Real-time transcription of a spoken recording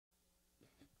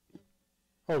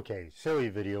Okay, silly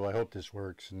video. I hope this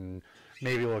works, and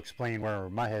maybe it'll explain where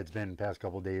my head's been the past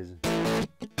couple days.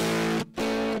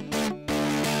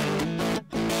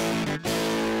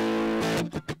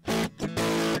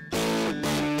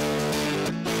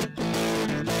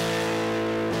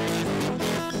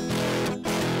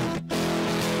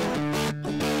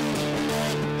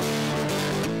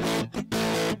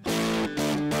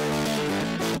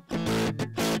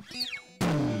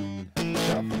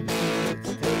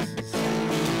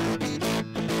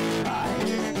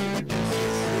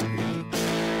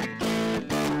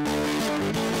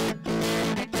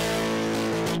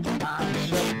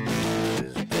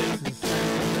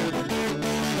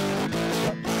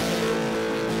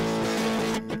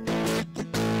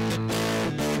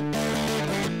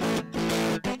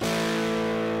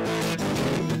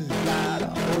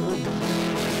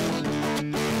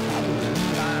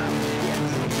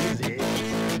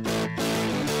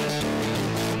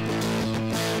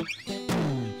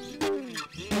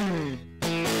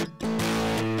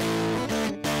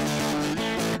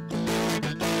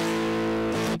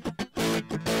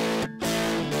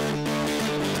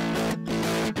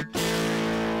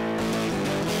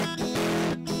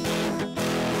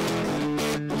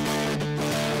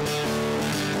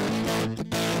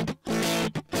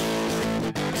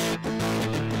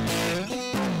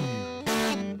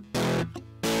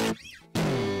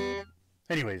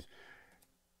 Anyways,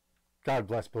 God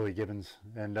bless Billy Gibbons,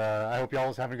 and I hope y'all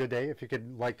is having a good day. If you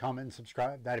could like, comment, and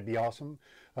subscribe, that'd be awesome.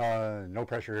 No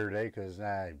pressure here today because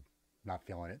I'm not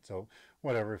feeling it, so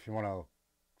whatever. If you want to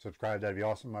subscribe, that'd be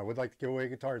awesome. I would like to give away a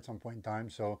guitar at some point in time,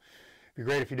 so it'd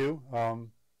be great if you do.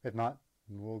 If not,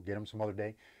 we'll get them some other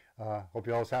day. Hope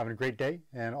y'all is having a great day,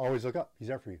 and always look up. He's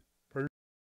there for you.